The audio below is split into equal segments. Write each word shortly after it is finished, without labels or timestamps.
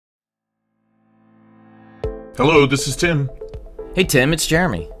Hello, this is Tim. Hey Tim, it's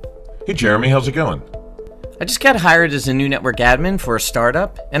Jeremy. Hey Jeremy, how's it going? I just got hired as a new network admin for a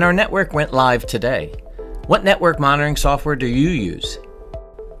startup, and our network went live today. What network monitoring software do you use?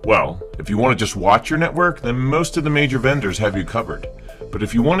 Well, if you want to just watch your network, then most of the major vendors have you covered. But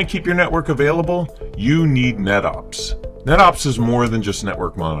if you want to keep your network available, you need NetOps. NetOps is more than just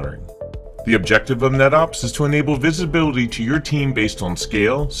network monitoring. The objective of NetOps is to enable visibility to your team based on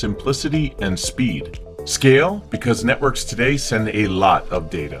scale, simplicity, and speed. Scale, because networks today send a lot of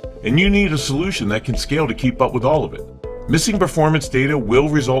data, and you need a solution that can scale to keep up with all of it. Missing performance data will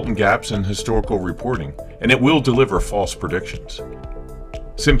result in gaps in historical reporting, and it will deliver false predictions.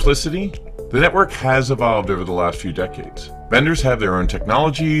 Simplicity, the network has evolved over the last few decades. Vendors have their own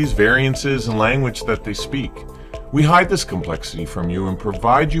technologies, variances, and language that they speak. We hide this complexity from you and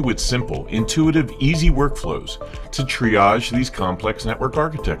provide you with simple, intuitive, easy workflows to triage these complex network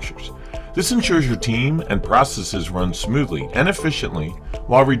architectures. This ensures your team and processes run smoothly and efficiently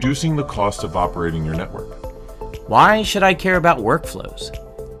while reducing the cost of operating your network. Why should I care about workflows?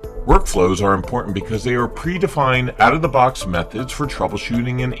 Workflows are important because they are predefined out-of-the-box methods for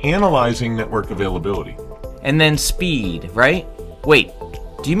troubleshooting and analyzing network availability. And then speed, right? Wait,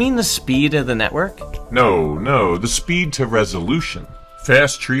 do you mean the speed of the network? No, the speed to resolution.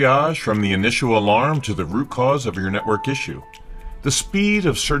 Fast triage from the initial alarm to the root cause of your network issue. The speed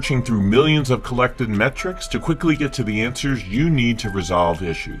of searching through millions of collected metrics to quickly get to the answers you need to resolve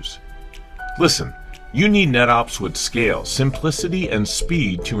issues. Listen, you need NetOps with scale, simplicity, and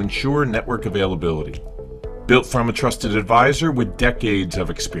speed to ensure network availability. Built from a trusted advisor with decades of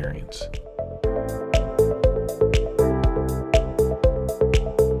experience.